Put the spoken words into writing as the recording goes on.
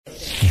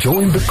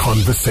Join the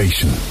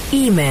conversation.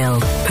 Email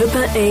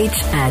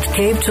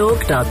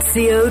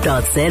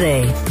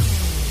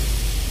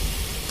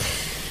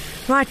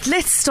pippa@capetalk.co.za. Right,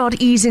 let's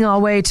start easing our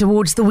way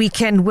towards the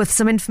weekend with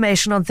some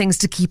information on things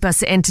to keep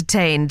us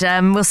entertained.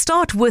 We'll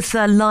start with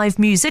live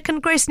music,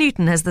 and Grace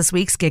Newton has this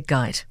week's gig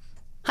guide.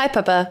 Hi,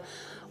 Pippa.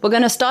 We're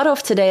going to start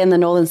off today in the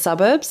northern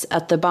suburbs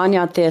at the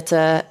Barnyard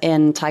Theatre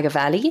in Tyger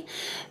Valley.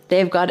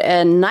 They've got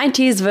a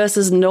 90s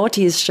versus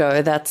noughties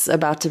show that's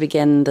about to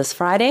begin this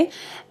Friday.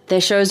 Their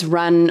shows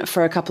run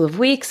for a couple of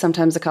weeks,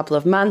 sometimes a couple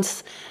of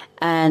months,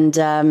 and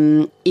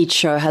each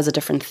show has a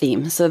different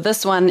theme. So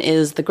this one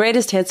is the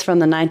greatest hits from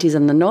the 90s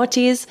and the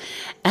noughties,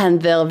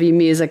 and there'll be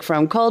music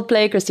from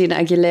Coldplay, Christina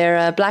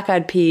Aguilera, Black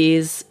Eyed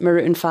Peas,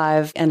 Maroon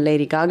 5, and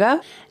Lady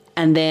Gaga.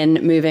 And then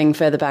moving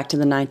further back to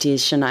the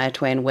 90s, Shania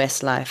Twain,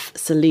 Westlife,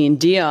 Celine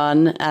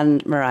Dion,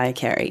 and Mariah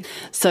Carey.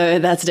 So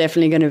that's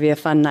definitely going to be a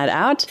fun night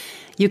out.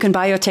 You can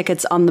buy your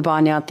tickets on the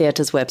Barnyard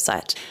Theatre's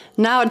website.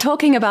 Now,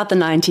 talking about the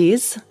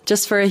 90s,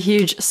 just for a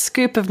huge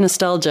scoop of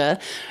nostalgia,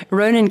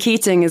 Ronan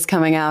Keating is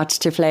coming out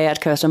to play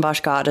at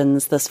Kirstenbosch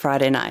Gardens this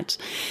Friday night.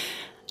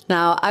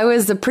 Now, I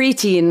was a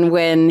preteen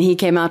when he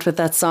came out with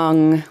that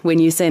song, When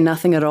You Say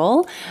Nothing at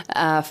All,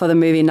 for the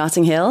movie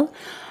Notting Hill.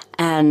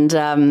 And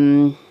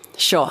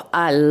sure,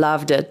 I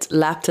loved it,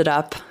 lapped it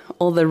up,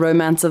 all the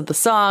romance of the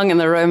song and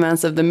the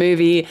romance of the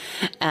movie.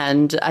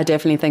 And I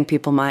definitely think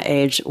people my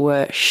age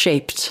were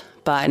shaped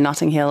by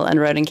Notting Hill and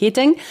Ronan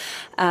Keating.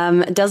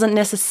 It doesn't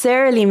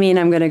necessarily mean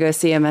I'm going to go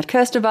see him at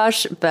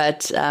Kirstenbosch,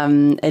 but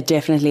it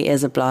definitely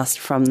is a blast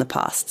from the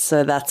past.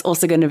 So that's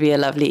also going to be a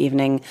lovely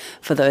evening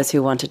for those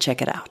who want to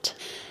check it out.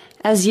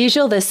 As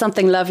usual, there's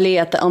something lovely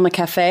at the Elmer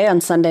Cafe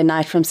on Sunday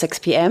night from 6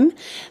 p.m.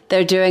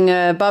 They're doing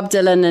a Bob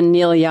Dylan and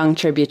Neil Young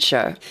tribute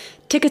show.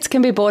 Tickets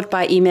can be bought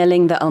by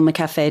emailing the Elmer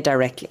Cafe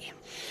directly.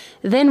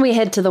 Then we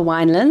head to the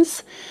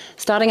Winelands.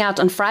 Starting out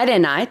on Friday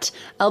night,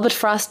 Albert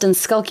Frost and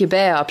Skulky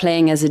Bear are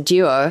playing as a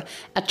duo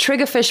at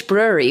Triggerfish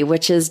Brewery,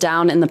 which is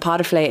down in the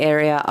Paardevlei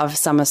area of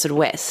Somerset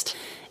West.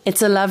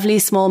 It's a lovely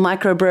small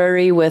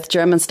microbrewery with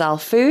German-style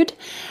food,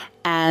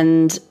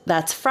 and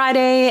that's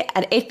Friday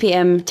at 8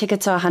 p.m.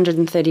 Tickets are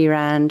 130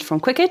 Rand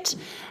from Quicket.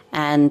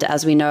 And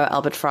as we know,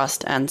 Albert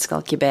Frost and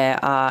Skulky Bear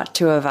are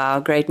two of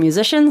our great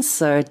musicians,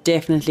 so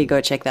definitely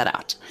go check that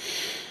out.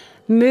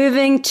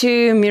 Moving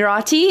to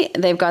Mirati,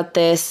 they've got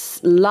this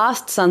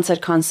last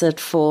sunset concert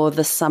for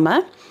the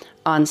summer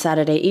on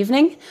Saturday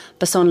evening.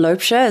 Bason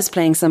Loopscher is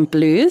playing some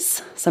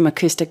blues, some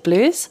acoustic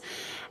blues.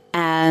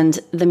 And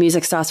the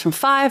music starts from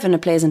 5 and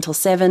it plays until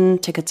 7.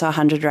 Tickets are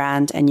 100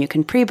 Rand, and you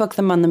can pre-book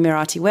them on the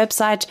Mirati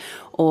website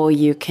or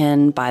you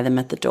can buy them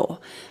at the door.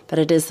 But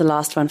it is the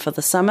last one for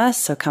the summer,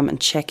 so come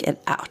and check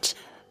it out.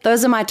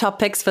 Those are my top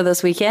picks for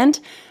this weekend.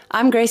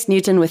 I'm Grace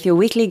Newton with your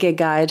weekly gig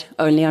guide,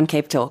 only on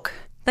Cape Talk.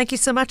 Thank you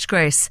so much,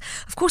 Grace.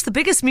 Of course, the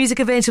biggest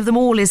music event of them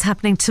all is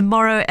happening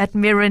tomorrow at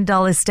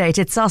Mirandal Estate.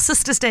 It's our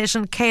sister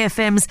station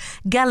KFM's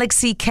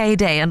Galaxy K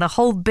Day, and a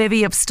whole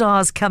bevy of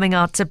stars coming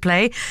out to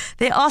play.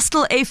 There are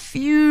still a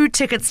few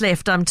tickets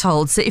left, I'm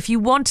told. So if you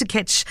want to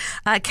catch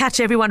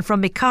everyone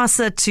from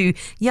Mikasa to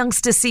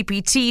Youngster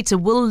CPT to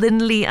Will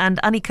Lindley and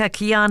Annika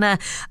Kiana,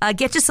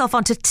 get yourself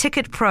onto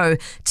Ticket Pro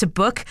to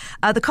book.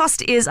 The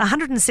cost is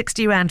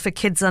 160 Rand for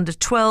kids under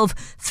 12,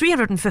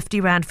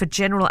 350 Rand for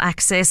general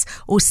access,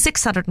 or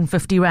 650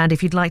 Rand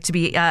if you'd like to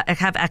be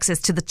have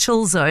access to the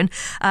chill zone.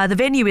 The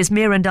venue is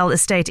Mirandal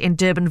Estate in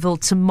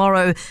Durbanville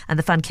tomorrow, and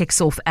the fun kicks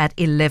off at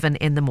 11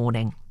 in the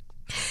morning.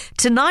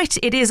 Tonight,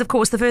 it is, of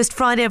course, the first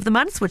Friday of the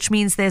month, which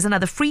means there's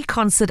another free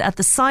concert at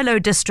the Silo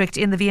District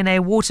in the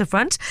V&A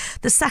waterfront.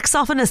 The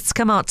saxophonists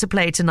come out to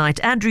play tonight.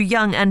 Andrew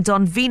Young and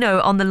Don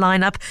Vino on the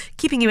lineup,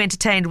 keeping you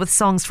entertained with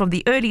songs from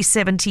the early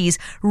 70s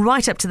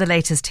right up to the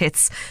latest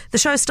hits. The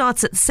show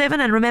starts at 7,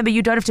 and remember,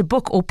 you don't have to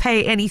book or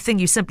pay anything.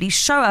 You simply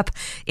show up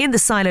in the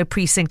Silo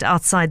precinct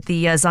outside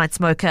the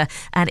Zeitsmoker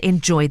and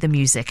enjoy the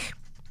music.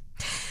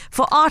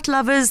 For art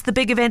lovers, the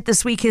big event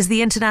this week is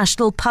the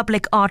International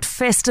Public Art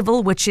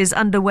Festival, which is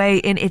underway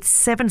in its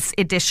 7th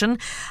edition.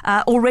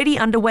 Already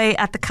underway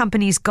at the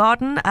company's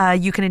garden.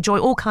 You can enjoy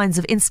all kinds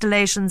of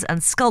installations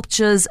and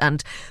sculptures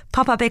and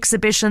pop-up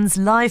exhibitions,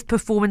 live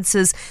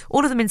performances,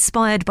 all of them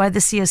inspired by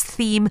this year's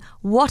theme,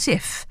 What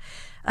If?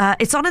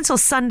 It's on until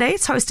Sunday.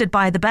 It's hosted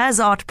by the Baz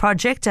Art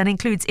Project and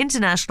includes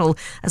international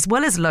as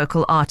well as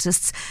local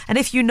artists. And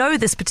if you know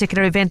this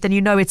particular event, then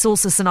you know it's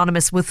also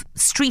synonymous with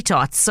street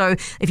art. So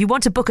if you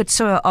want to book a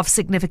tour of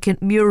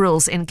significant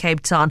murals in Cape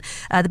Town,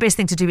 the best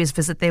thing to do is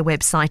visit their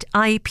website,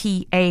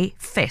 IPA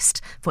Fest,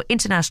 for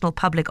International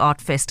Public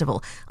Art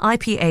Festival,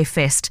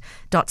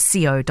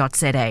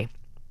 ipafest.co.za.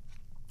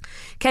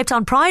 Cape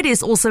Town Pride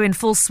is also in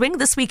full swing.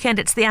 This weekend,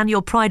 it's the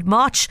annual Pride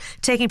March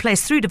taking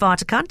place through De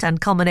Waterkant and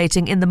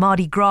culminating in the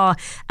Mardi Gras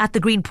at the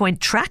Greenpoint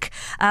track.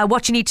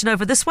 What you need to know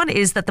for this one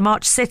is that the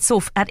march sets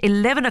off at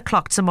 11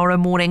 o'clock tomorrow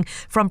morning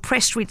from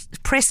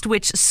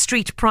Prestwich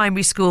Street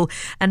Primary School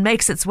and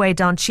makes its way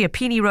down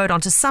Chiapini Road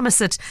onto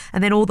Somerset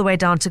and then all the way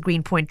down to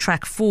Greenpoint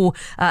track for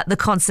the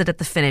concert at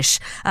the finish.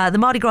 The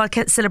Mardi Gras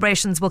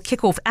celebrations will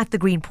kick off at the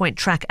Greenpoint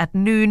track at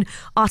noon.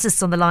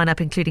 Artists on the lineup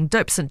including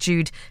Dope St.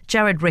 Jude,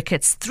 Jared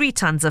Ricketts, 3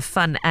 Tons of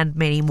Fun and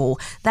many more.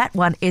 That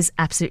one is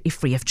absolutely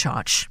free of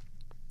charge.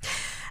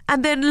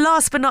 And then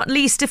last but not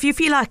least, if you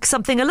feel like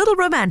something a little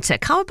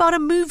romantic, how about a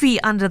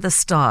movie under the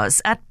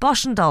stars at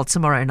Boschendal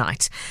tomorrow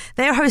night?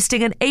 They're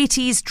hosting an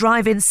 80s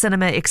drive-in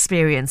cinema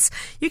experience.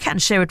 You can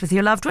share it with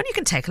your loved one. You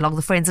can take along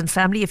the friends and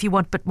family if you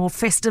want a bit more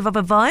festive of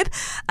a vibe.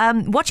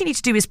 What you need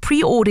to do is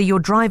pre-order your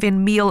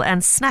drive-in meal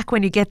and snack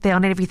when you get there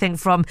on everything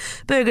from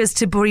burgers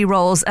to burri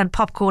rolls and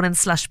popcorn and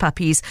slush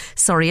puppies.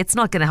 Sorry, it's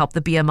not going to help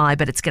the BMI,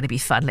 but it's going to be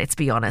fun, let's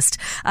be honest.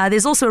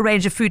 There's also a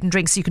range of food and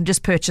drinks you can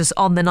just purchase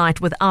on the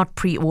night without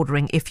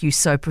pre-ordering if you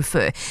so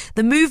prefer.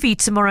 The movie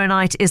tomorrow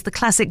night is the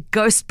classic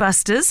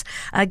Ghostbusters.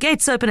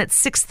 Gates open at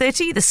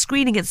 6:30. The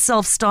screening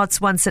itself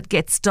starts once it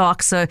gets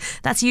dark, so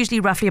that's usually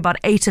roughly about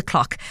 8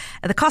 o'clock.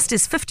 The cost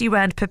is 50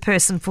 Rand per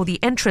person for the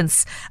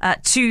entrance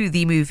to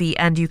the movie,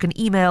 and you can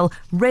email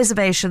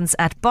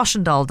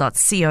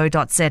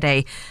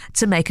reservations@boschendal.co.za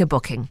to make a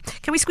booking.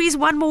 Can we squeeze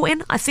one more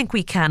in? I think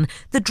we can.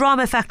 The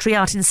Drama Factory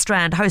out in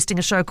Strand hosting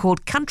a show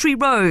called Country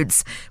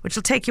Roads, which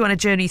will take you on a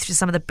journey through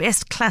some of the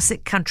best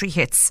classic country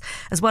hits,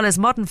 as well as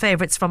modern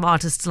favourites from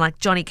artists like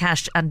Johnny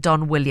Cash and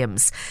Don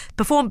Williams.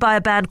 Performed by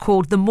a band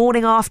called The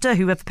Morning After,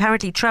 who have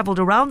apparently travelled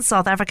around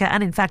South Africa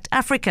and in fact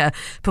Africa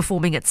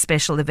performing at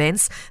special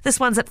events. This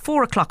one's at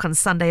 4 o'clock on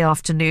Sunday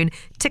afternoon.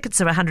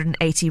 Tickets are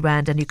 180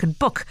 Rand and you can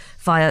book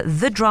via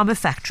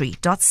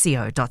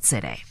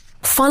thedramafactory.co.za.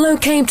 Follow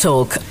Cape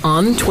Talk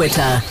on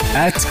Twitter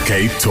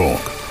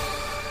 @CapeTalk.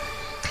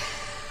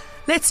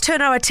 Let's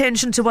turn our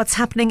attention to what's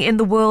happening in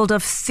the world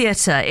of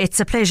theatre.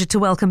 It's a pleasure to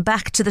welcome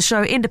back to the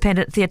show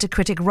independent theatre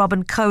critic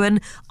Robin Cohen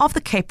of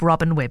the Cape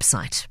Robin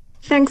website.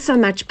 Thanks so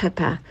much,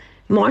 Pippa.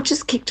 March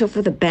has kicked off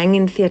with a bang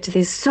in theatre.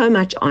 There's so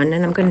much on,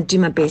 and I'm going to do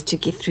my best to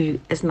get through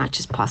as much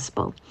as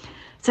possible.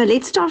 So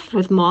let's start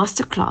with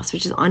Masterclass,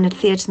 which is on at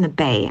Theatre in the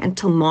Bay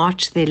until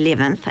March the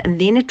 11th, and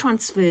then it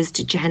transfers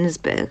to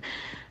Johannesburg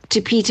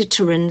to Peter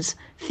Turin's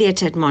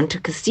Theatre at Monte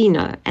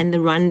Cassino, and the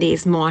run there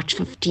is March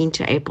 15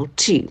 to April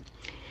 2.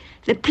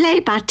 The play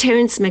by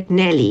Terence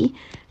McNally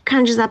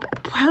conjures up a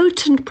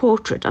potent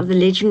portrait of the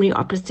legendary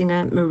opera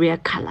singer Maria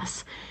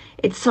Callas.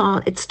 It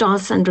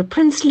stars Sandra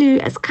Prinsloo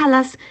as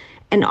Callas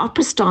and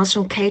opera stars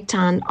from Cape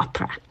Town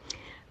Opera.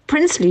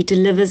 Prinsloo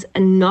delivers a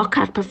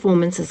knockout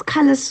performance as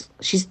Callas.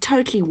 She's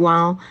totally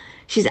wow.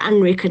 She's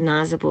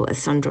unrecognizable as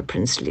Sandra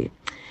Prinsloo.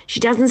 She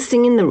doesn't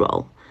sing in the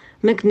role.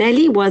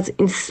 McNally was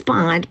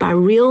inspired by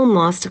real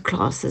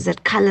masterclasses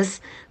that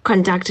Callas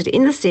conducted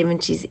in the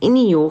 70s in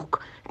New York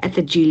at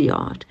the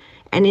Juilliard.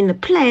 And in the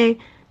play,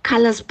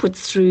 Callas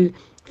puts through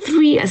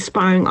 3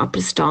 aspiring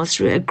opera stars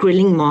through a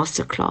grilling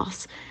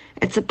masterclass.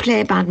 It's a play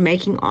about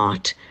making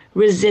art,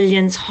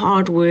 resilience,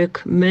 hard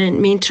work,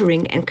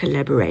 mentoring, and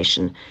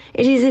collaboration.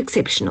 It is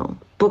exceptional.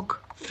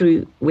 Book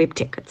through web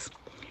tickets.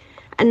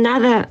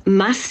 Another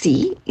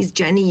must-see is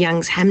Johnny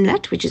Young's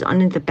Hamlet, which is on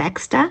at the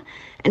Baxter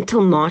until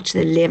March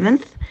the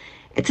 11th.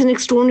 It's an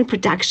extraordinary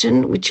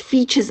production which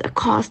features a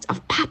cast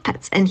of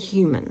puppets and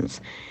humans.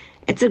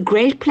 It's a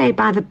great play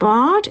by the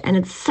Bard, and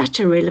it's such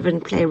a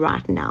relevant play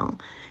right now.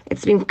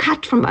 It's been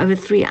cut from over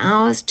 3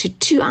 hours to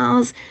 2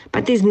 hours,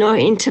 but there's no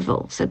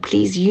interval, so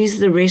please use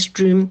the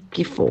restroom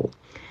before.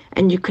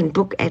 And you can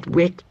book at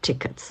web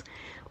tickets.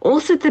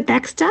 Also at the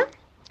Baxter,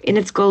 in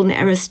its Golden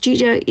Arrow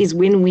studio, is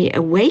When We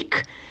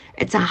Awake.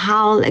 It's a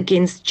howl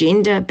against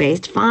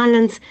gender-based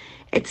violence.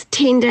 It's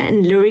tender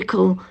and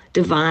lyrical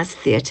device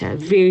theatre,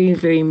 very,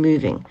 very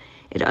moving.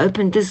 It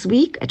opened this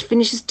week. It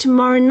finishes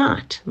tomorrow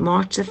night,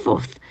 March the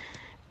 4th.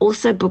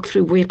 Also booked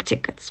through web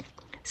tickets.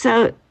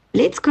 So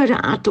let's go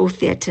to outdoor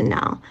theatre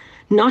now.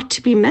 Not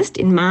to be missed,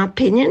 in my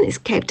opinion, is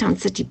Cape Town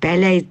City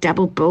Ballet's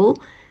double bill,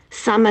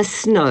 Summer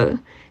Snow.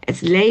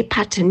 It's Les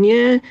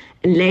Patineurs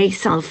and Les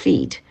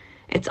Salfide.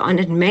 It's on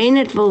at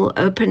Maynardville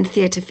Open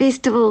Theatre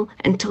Festival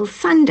until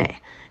Sunday.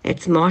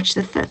 It's March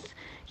the 5th.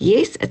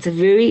 Yes, it's a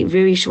very,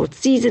 very short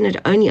season. It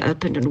only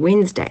opened on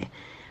Wednesday.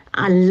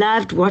 I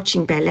loved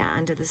watching Ballet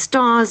Under the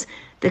Stars.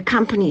 The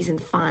company is in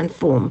fine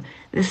form.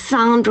 The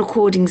sound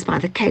recordings by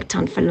the Cape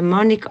Town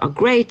Philharmonic are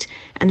great,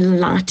 and the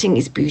lighting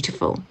is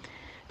beautiful.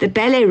 The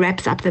ballet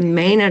wraps up the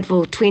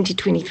Maynardville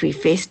 2023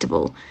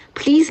 festival.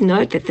 Please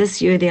note that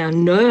this year there are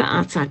no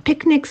outside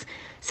picnics,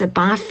 so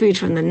buy food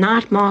from the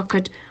night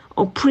market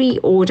or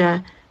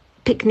pre-order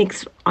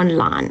picnics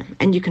online,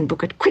 and you can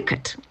book at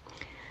Quicket.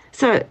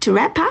 So to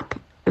wrap up,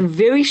 a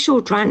very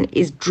short run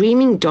is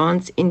Dreaming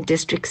Dance in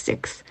District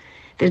 6,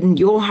 the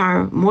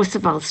Njohar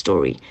Morseval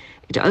story.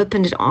 It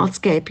opened at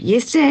Artscape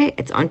yesterday.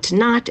 It's on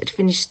tonight. It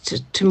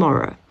finishes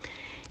tomorrow.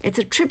 It's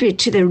a tribute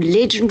to the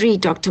legendary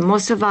Dr.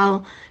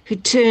 Mosseval, who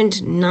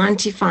turned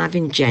 95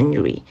 in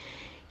January.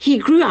 He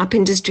grew up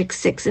in District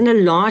 6 in a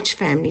large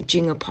family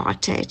during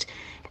apartheid,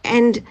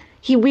 and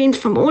he went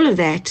from all of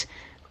that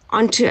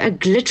onto a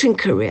glittering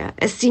career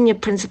as senior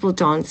principal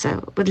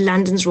dancer with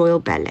London's Royal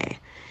Ballet.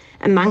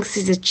 Amongst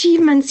his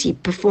achievements, he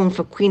performed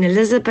for Queen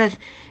Elizabeth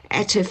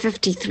at her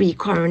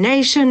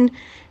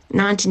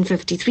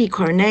 1953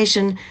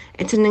 coronation.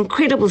 It's an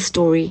incredible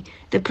story.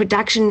 The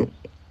production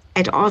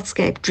at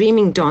Artscape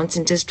Dreaming Dance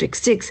in District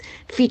 6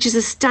 features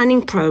a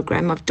stunning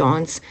program of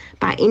dance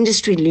by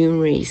industry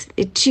luminaries.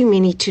 There are too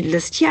many to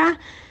list here,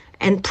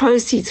 and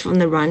proceeds from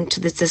the run to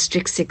the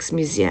District 6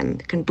 Museum.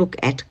 You can book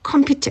at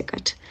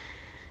CompuTicket.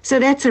 So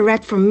that's a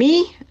wrap from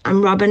me.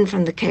 I'm Robin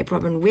from the Cape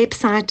Robin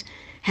website.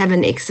 Have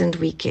an excellent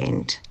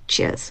weekend.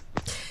 Cheers.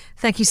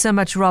 Thank you so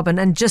much, Robin.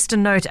 And just a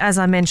note, as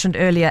I mentioned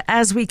earlier,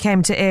 as we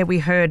came to air, we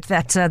heard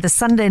that the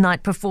Sunday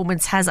night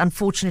performance has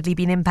unfortunately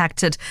been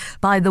impacted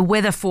by the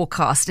weather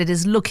forecast. It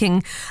is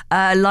looking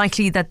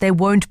likely that they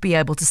won't be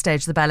able to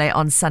stage the ballet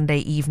on Sunday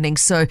evening.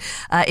 So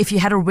if you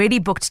had already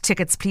booked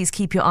tickets, please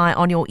keep your eye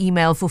on your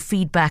email for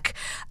feedback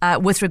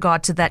with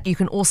regard to that. You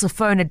can also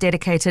phone a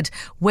dedicated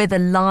weather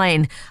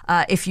line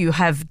if you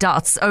have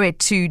doubts.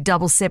 082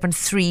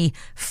 773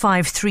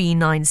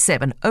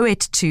 5397.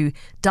 082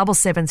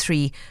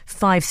 773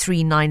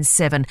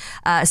 5397.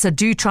 So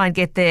do try and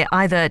get there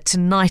either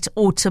tonight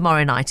or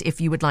tomorrow night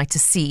if you would like to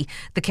see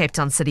the Cape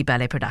Town City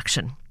Ballet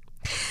production.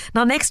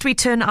 Now, next we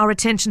turn our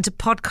attention to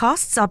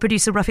podcasts. Our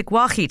producer Rafik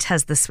Wahid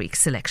has this week's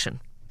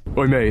selection.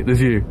 Oi mate,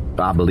 there's you.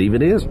 I believe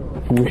it is.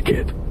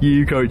 Wicked.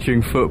 You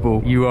coaching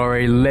football. You are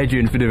a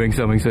legend for doing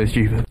something so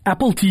stupid.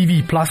 Apple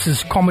TV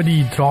Plus's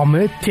comedy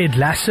drama Ted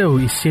Lasso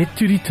is set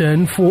to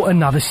return for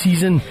another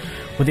season,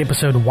 with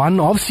episode 1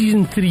 of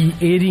season 3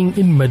 airing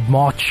in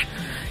mid-March.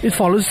 It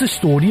follows the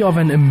story of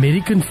an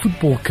American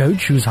football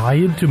coach who's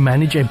hired to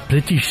manage a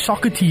British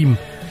soccer team,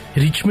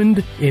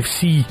 Richmond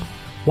FC.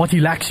 What he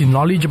lacks in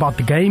knowledge about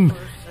the game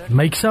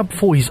makes up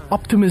for his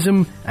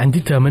optimism and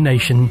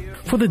determination.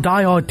 For the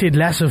die-hard Ted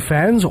Lasso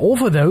fans, or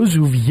for those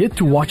who've yet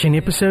to watch an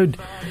episode,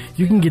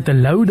 you can get the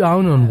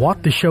lowdown on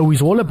what the show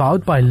is all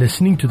about by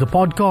listening to the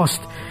podcast,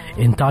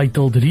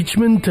 entitled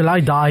Richmond Till I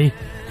Die,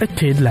 a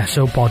Ted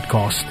Lasso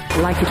podcast.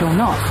 Like it or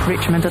not,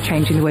 Richmond are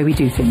changing the way we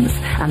do things,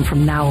 and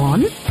from now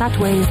on, that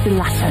way is the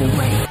Lasso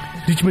way.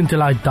 Richmond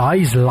Till I Die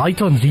is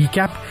light on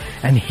recap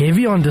and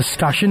heavy on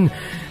discussion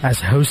as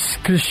hosts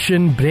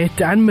Christian,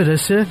 Brett and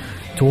Marissa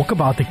talk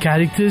about the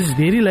characters,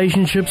 their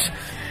relationships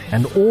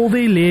and all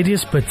the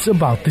hilarious bits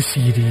about the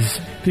series.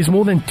 There's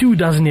more than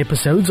 24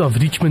 episodes of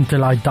Richmond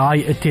Till I Die,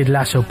 a Ted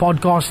Lasso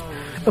podcast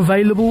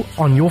available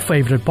on your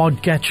favorite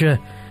podcatcher.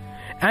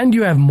 And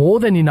you have more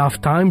than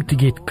enough time to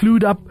get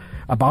clued up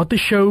about the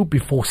show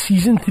before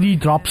season 3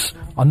 drops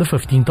on the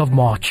 15th of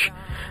March.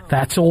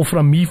 That's all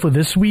from me for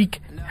this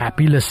week.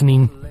 Happy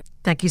listening.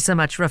 Thank you so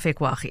much, Rafik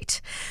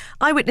Wahid.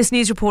 Eyewitness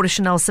News reporter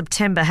Chanel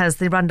September has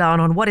the rundown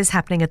on what is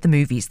happening at the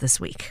movies this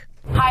week.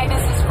 Hi,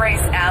 this is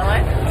Grace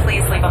Allen.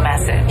 Please leave a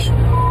message.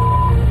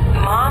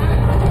 Mom?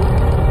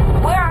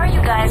 Where are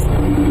you guys?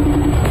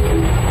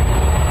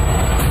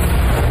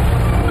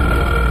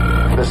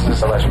 This is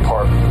Selection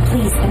Park.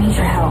 Please, I need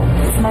your help.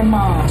 It's my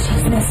mom.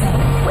 She's missing.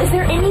 Is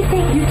there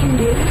anything you can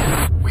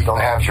do? We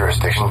don't have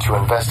jurisdiction to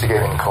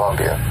investigate in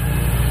Colombia.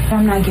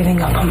 I'm not giving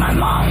up on my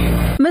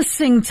mom.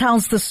 Missing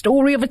tells the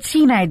story of a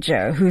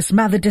teenager whose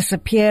mother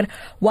disappeared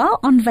while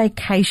on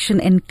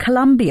vacation in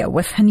Colombia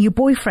with her new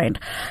boyfriend.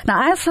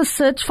 Now, as her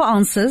search for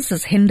answers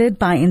is hindered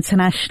by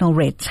international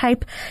red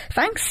tape,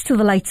 thanks to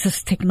the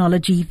latest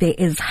technology, there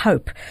is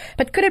hope.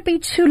 But could it be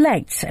too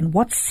late? And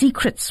what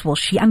secrets will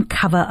she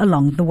uncover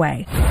along the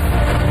way?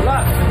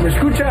 Hola, ¿me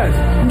escuchas?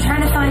 I'm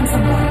trying to find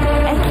someone.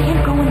 I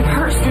can't go in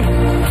person.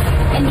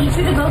 I need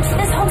you to go to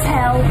this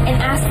hotel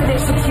and ask for their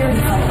security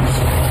footage.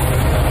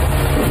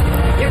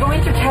 You're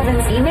going through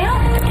Kevin's email?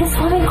 This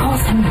woman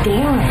calls him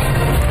Darren.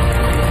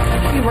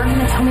 You weren't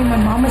going to tell me my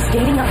mom was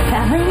dating a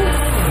felon?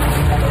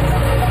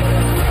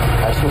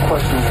 I have some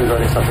questions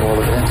regarding something we're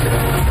looking into.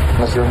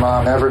 Has your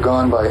mom ever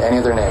gone by any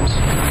of their names?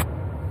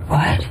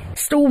 What?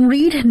 Storm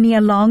Reid,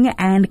 Nia Long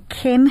and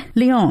Ken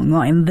Leong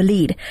are in the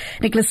lead.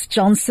 Nicholas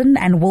Johnson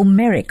and Will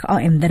Merrick are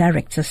in the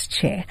director's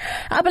chair.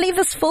 I believe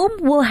this film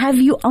will have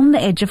you on the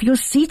edge of your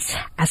seat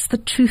as the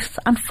truth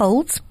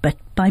unfolds bit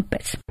by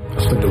bit. I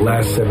spent the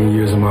last 7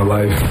 years of my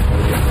life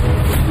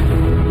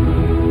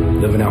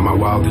living out my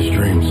wildest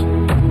dreams.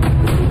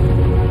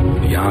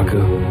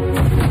 Bianca,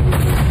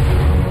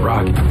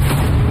 Rocky,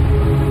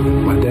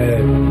 my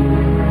dad.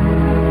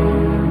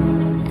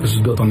 This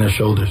was built on their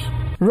shoulders.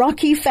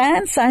 Rocky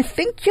fans, I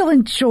think you'll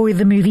enjoy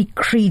the movie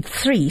Creed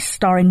 3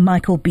 starring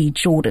Michael B.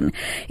 Jordan.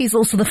 He's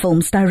also the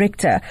film's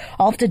director.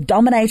 After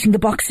dominating the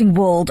boxing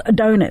world,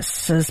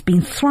 Adonis has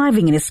been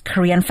thriving in his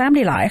career and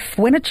family life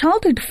when a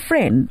childhood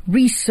friend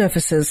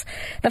resurfaces.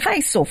 The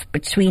face-off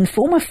between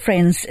former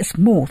friends is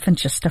more than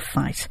just a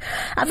fight.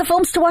 Other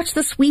films to watch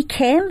this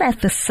weekend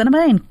at the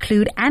cinema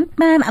include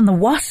Ant-Man and the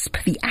Wasp,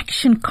 the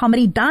action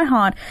comedy Die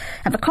Hard,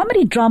 and the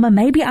comedy drama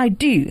Maybe I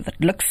Do that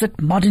looks at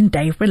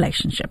modern-day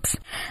relationships.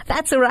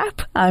 That's a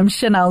wrap. I'm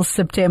Chanel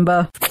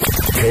September.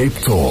 Cape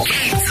Talk.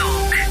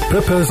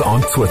 Pippa's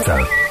on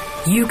Twitter.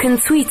 You can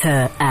tweet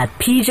her at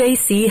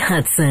PJC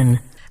Hudson.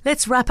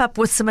 Let's wrap up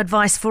with some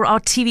advice for our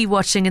TV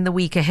watching in the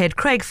week ahead.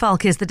 Craig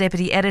Falk is the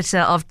deputy editor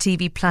of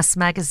TV Plus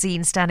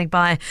magazine, standing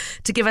by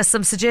to give us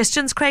some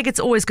suggestions. Craig, it's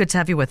always good to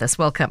have you with us.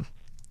 Welcome.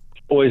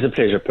 Always a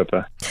pleasure,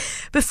 Pippa.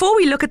 Before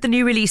we look at the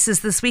new releases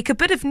this week, a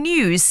bit of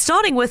news,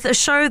 starting with a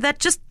show that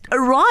just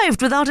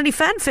arrived without any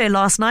fanfare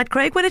last night,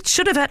 Craig, when it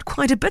should have had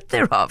quite a bit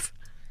thereof.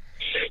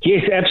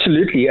 Yes,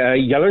 absolutely.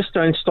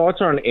 Yellowstone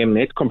starts on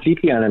Mnet,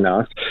 completely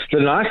unannounced. The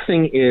nice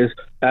thing is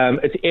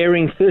it's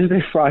airing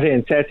Thursday, Friday,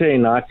 and Saturday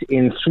nights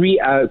in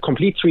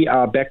complete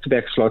 3-hour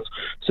back-to-back slots.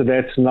 So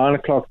that's 9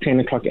 o'clock, 10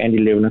 o'clock, and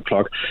 11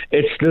 o'clock.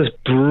 It's this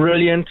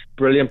brilliant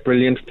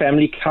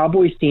family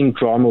Cowboys-themed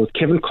drama with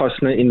Kevin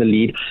Costner in the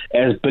lead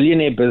as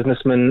billionaire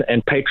businessman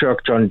and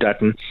patriarch John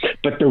Dutton.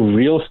 But the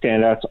real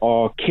standouts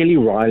are Kelly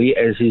Riley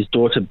as his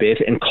daughter Beth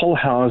and Cole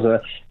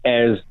Hauser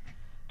as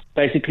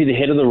basically the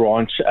head of the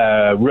ranch,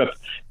 Rip.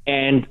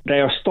 And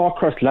they are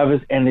star-crossed lovers,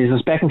 and there's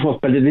this back and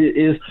forth, but it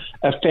is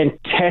a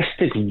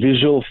fantastic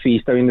visual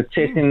feast. I mean, it's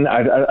set in,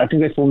 I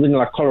think they filmed in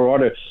like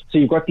Colorado. So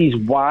you've got these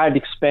wide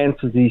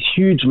expanses, these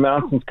huge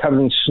mountains covered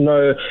in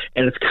snow,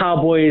 and it's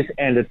cowboys,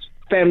 and it's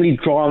family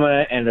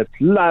drama, and it's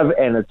love,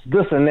 and it's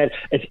this and that.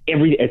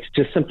 It's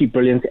just simply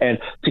brilliant. And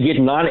to get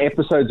 9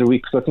 episodes a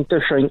week, because I think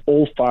they're showing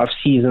all 5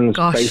 seasons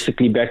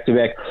basically back to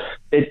back.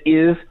 It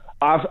is.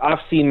 I've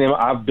seen them.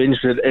 I've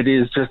binged it. It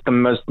is just the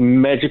most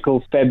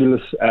magical,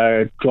 fabulous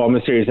drama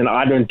series, and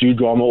I don't do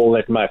drama all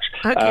that much.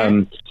 Okay.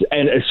 And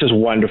it's just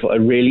wonderful. It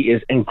really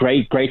is, and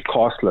great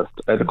cast list.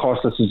 The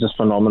cast list is just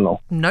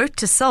phenomenal. Note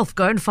to self: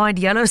 go and find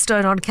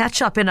Yellowstone on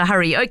catch up in a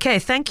hurry. Okay,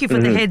 thank you for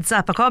the heads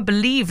up. I can't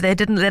believe they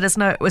didn't let us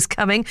know it was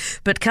coming,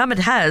 but come it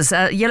has.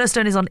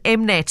 Yellowstone is on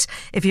Mnet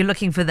if you're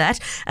looking for that.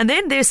 And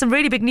then there's some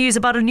really big news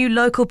about a new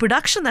local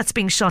production that's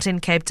being shot in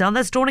Cape Town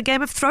that's drawn a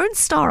Game of Thrones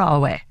star our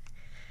way.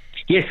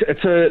 Yes,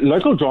 it's a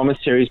local drama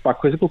series by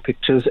Quizzical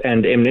Pictures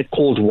and Mnet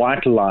called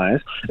White Lies.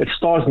 It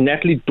stars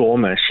Natalie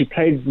Dormer. She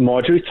played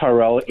Marjorie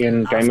Tyrell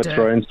in Game of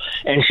Thrones,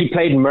 and she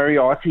played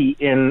Moriarty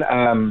in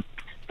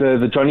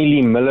the Johnny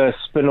Lee Miller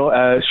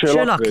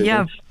Sherlock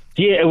version.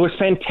 Yeah, it was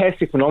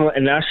fantastic, phenomenal.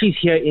 And now she's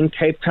here in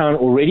Cape Town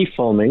already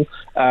filming.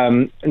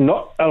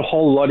 Not a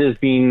whole lot has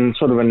been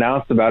sort of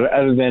announced about it,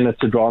 other than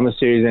it's a drama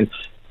series, and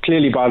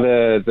clearly by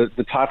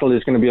the title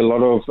there's going to be a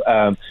lot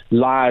of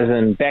lies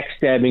and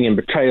backstabbing and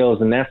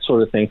betrayals and that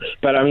sort of thing.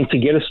 But I mean, to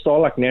get a star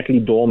like Natalie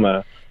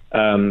Dormer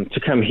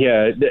to come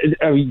here,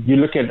 you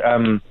look at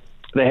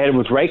they had it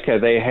with Raker,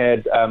 they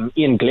had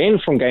Ian Glenn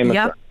from Game of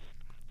Thrones.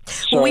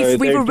 So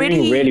we've already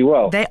doing really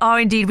well. They are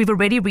indeed. We've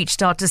already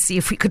reached out to see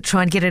if we could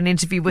try and get an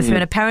interview with her,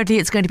 and apparently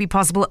it's going to be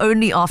possible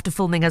only after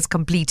filming has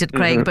completed,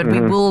 Craig. But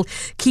we will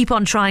keep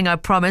on trying, I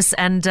promise.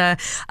 And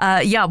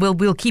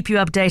we'll keep you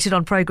updated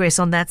on progress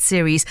on that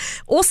series.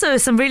 Also,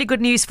 some really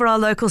good news for our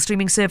local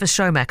streaming service,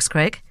 Showmax,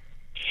 Craig.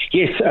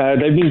 Yes,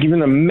 they've been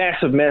given a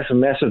massive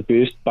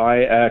boost by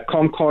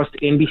Comcast,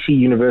 NBC,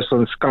 Universal,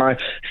 and Sky,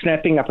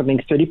 snapping up, I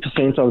think,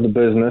 30% of the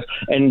business,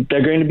 and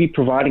they're going to be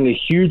providing a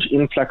huge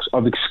influx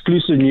of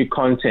exclusive new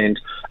content.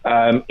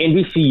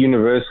 NBC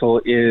Universal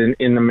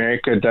in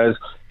America does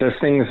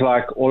things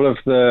like all of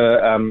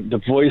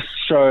the voice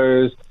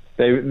shows.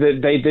 They're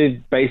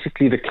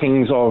basically the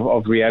kings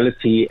of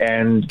reality,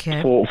 and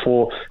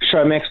for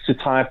Showmax to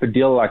tie up a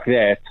deal like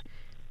that,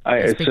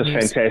 it's just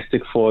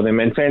fantastic for them,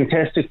 and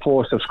fantastic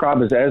for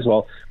subscribers as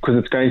well, because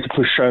it's going to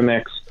push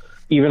Showmax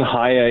even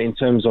higher in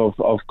terms of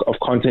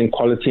content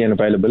quality and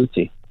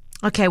availability.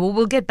 Okay, well,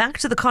 we'll get back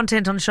to the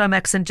content on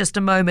Showmax in just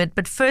a moment,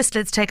 but first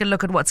let's take a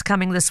look at what's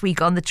coming this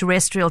week on the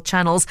terrestrial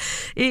channels.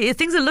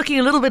 Things are looking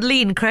a little bit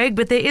lean, Craig,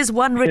 but there is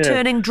one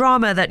returning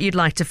drama that you'd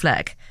like to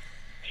flag.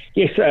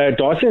 Yes,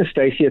 Darcy and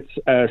Stacey,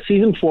 it's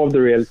season 4 of the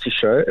reality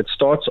show. It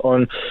starts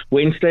on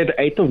Wednesday, the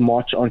 8th of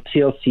March on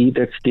TLC.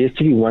 That's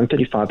DSTV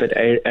 135 at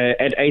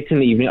 8 in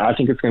the evening. I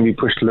think it's going to be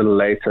pushed a little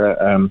later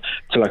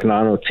to like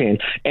 9 or 10.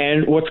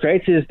 And what's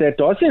great is that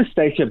Darcy and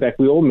Stacey are back.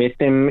 We all met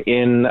them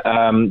in,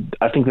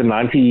 I think, the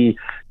 90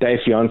 Day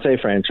Fiance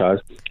franchise.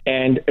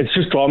 And it's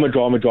just drama.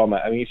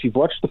 I mean, if you've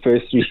watched the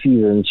first 3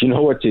 seasons, you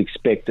know what to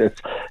expect. It's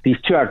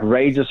these 2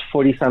 outrageous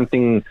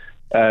 40-something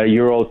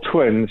year old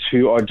twins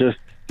who are just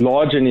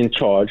large and in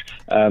charge.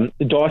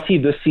 Darcy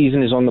this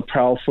season is on the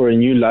prowl for a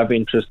new love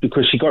interest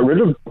because she got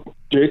rid of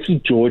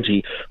dirty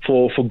Georgie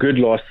for good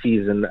last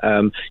season.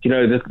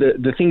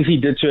 The things he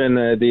did to her and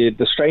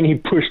the strain he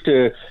pushed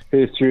her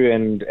through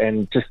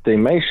and just the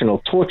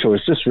emotional torture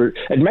was just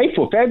it made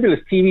for fabulous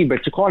TV,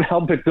 but you can't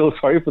help but feel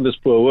sorry for this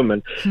poor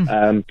woman.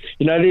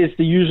 There's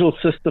the usual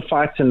sister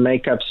fights and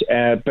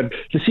makeups, but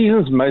the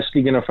season's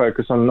mostly going to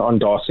focus on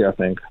Darcy, I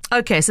think.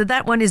 Okay, so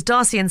that one is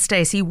Darcy and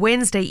Stacey,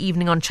 Wednesday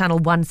evening on Channel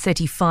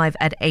 135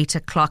 at 8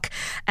 o'clock.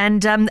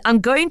 And I'm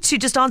going to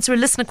just answer a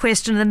listener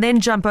question and then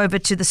jump over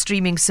to the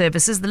streaming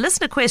services. The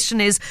listener question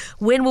is,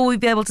 when will we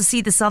be able to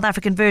see the South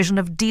African version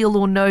of Deal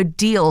or No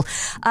Deal?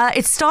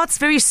 It starts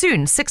very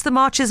soon. 6th of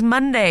March is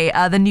Monday,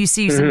 the new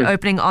season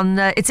opening on,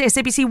 it's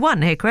SABC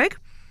 1, hey Craig?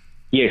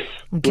 Yes.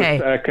 Okay.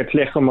 With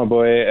Katlego, my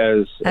boy,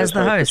 as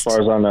the host. As far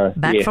as I know.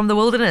 Back from the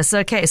wilderness.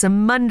 Okay, so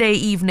Monday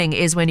evening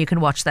is when you can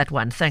watch that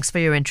one. Thanks for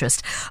your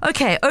interest.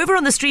 Okay, over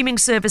on the streaming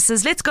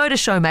services, let's go to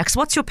Showmax.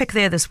 What's your pick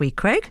there this week,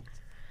 Craig?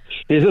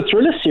 There's a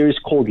thriller series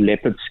called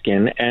Leopard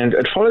Skin, and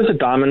it follows a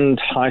diamond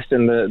heist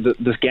and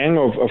this gang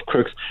of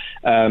crooks.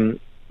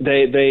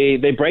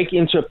 They break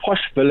into a posh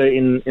villa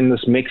in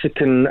this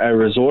Mexican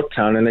resort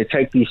town, and they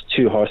take these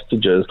two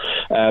hostages.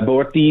 But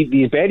what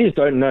these baddies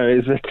don't know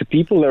is that the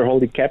people they're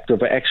holding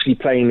captive are actually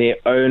playing their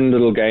own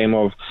little game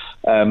of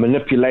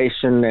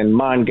manipulation and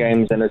mind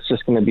games, and it's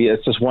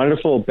this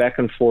wonderful back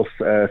and forth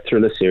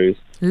thriller series.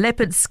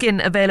 Leopard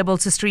Skin available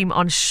to stream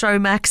on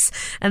Showmax.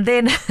 And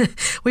then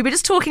we were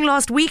just talking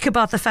last week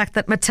about the fact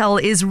that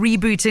Mattel is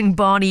rebooting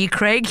Barney,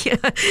 Craig.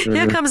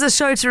 Here comes a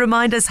show to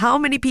remind us how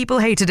many people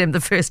hated him the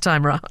first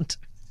time round.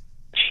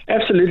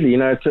 Absolutely,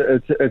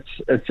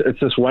 it's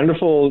this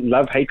wonderful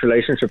love-hate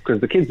relationship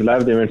because the kids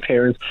love them and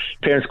parents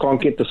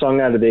can't get the song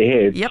out of their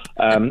head. Yep.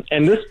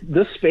 And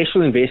this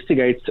special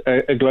investigates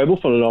a global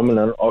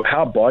phenomenon of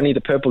how Barney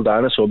the purple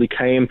dinosaur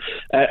became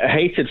a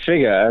hated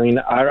figure. I mean,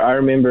 I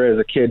remember as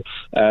a kid,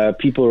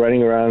 people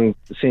running around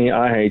singing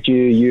 "I hate you,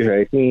 you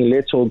hate me,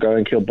 let's all go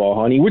and kill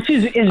Barney," which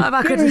is oh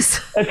my goodness,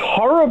 it's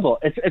horrible.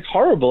 It's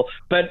horrible,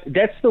 but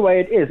that's the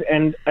way it is.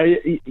 And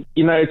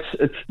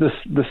it's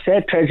the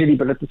sad tragedy,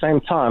 but at the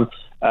same time,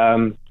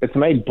 it's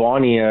made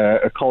Barney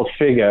a cult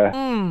figure,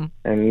 and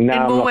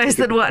now in more ways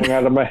than one.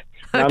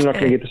 I'm not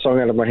going to get the song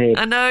out of my head.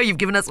 I know, you've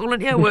given us all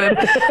an earworm.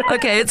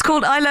 Okay, it's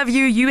called I Love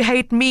You, You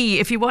Hate Me.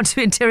 If you want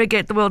to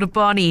interrogate the world of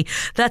Barney,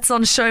 that's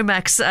on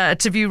Showmax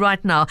to view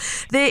right now.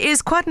 There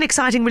is quite an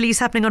exciting release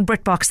happening on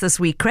BritBox this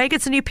week. Craig,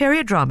 it's a new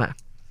period drama.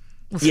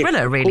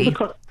 Thriller, really.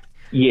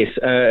 Yes,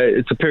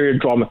 it's a period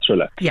drama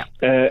thriller. Yeah.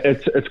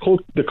 It's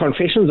called The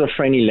Confessions of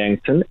Franny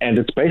Langton, and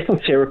it's based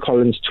on Sarah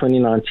Collins'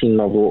 2019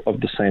 novel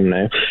of the same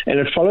name. And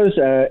it follows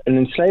an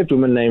enslaved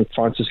woman named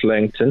Frances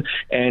Langton,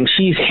 and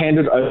she's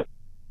handed over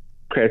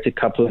creative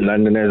couple in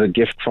London as a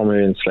gift from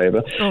her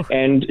enslaver.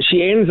 And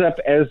she ends up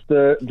as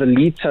the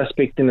lead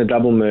suspect in a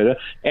double murder,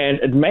 and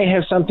it may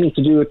have something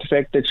to do with the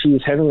fact that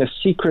she's having a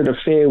secret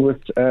affair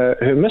with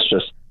her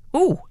mistress.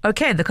 Oh,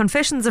 okay. The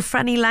Confessions of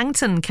Franny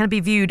Langton can be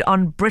viewed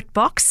on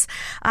BritBox.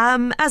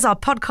 As our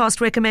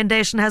podcast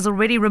recommendation has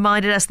already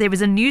reminded us, there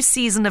is a new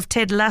season of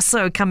Ted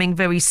Lasso coming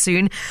very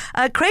soon.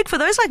 Craig, for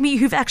those like me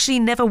who've actually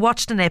never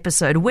watched an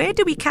episode, where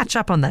do we catch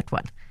up on that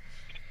one?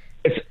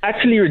 It's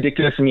actually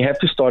ridiculous, and you have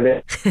to start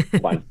at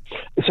one.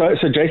 So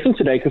Jason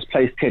Sudeikis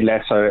plays Ted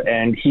Lasso,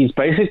 and he's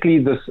basically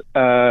this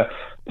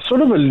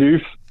sort of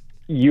aloof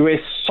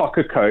US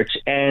soccer coach,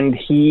 and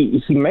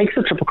he makes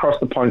a trip across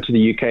the pond to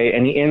the UK,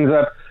 and he ends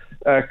up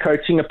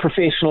coaching a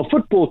professional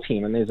football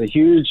team, and there's a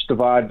huge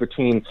divide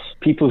between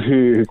people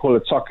who call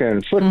it soccer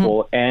and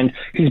football, and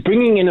he's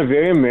bringing in a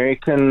very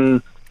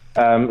American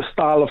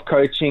style of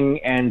coaching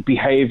and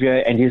behavior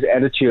and his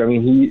attitude. I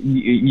mean,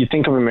 you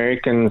think of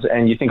Americans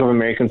and you think of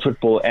American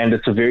football, and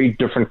it's a very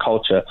different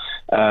culture,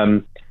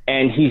 and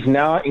he's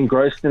now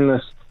engrossed in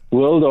this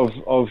world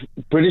of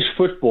British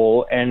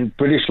football and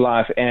British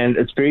life, and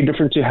it's very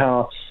different to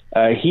how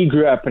he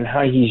grew up and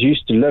how he's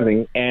used to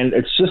living, and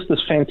it's just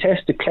this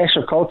fantastic clash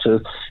of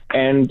cultures.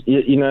 And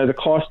the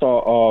cast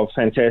are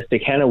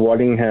fantastic. Hannah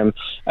Waddingham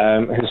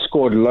has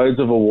scored loads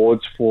of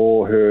awards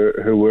for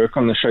her work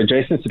on the show.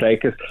 Jason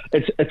Sudeikis,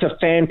 it's a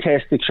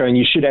fantastic show, and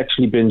you should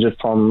actually binge it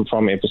from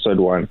episode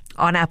 1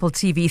 on Apple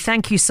TV.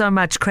 Thank you so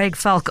much, Craig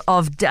Falk,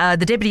 of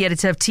the deputy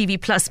editor of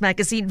TV Plus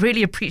magazine.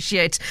 Really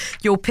appreciate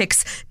your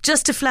picks.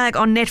 Just to flag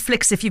on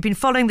Netflix, if you've been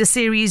following the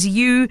series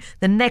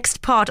the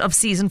next part of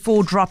season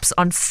 4 drops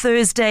on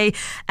Thursday.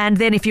 And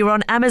then if you're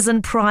on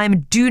Amazon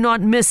Prime, do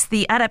not miss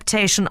the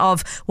adaptation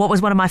of what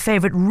was one of my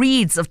favorite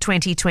reads of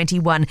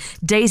 2021,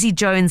 Daisy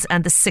Jones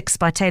and the Six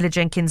by Taylor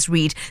Jenkins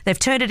Reid. They've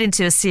turned it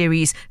into a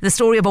series, the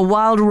story of a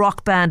wild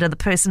rock band and the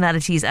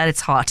personalities at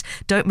its heart.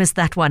 Don't miss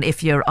that one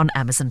if you're on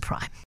Amazon Prime.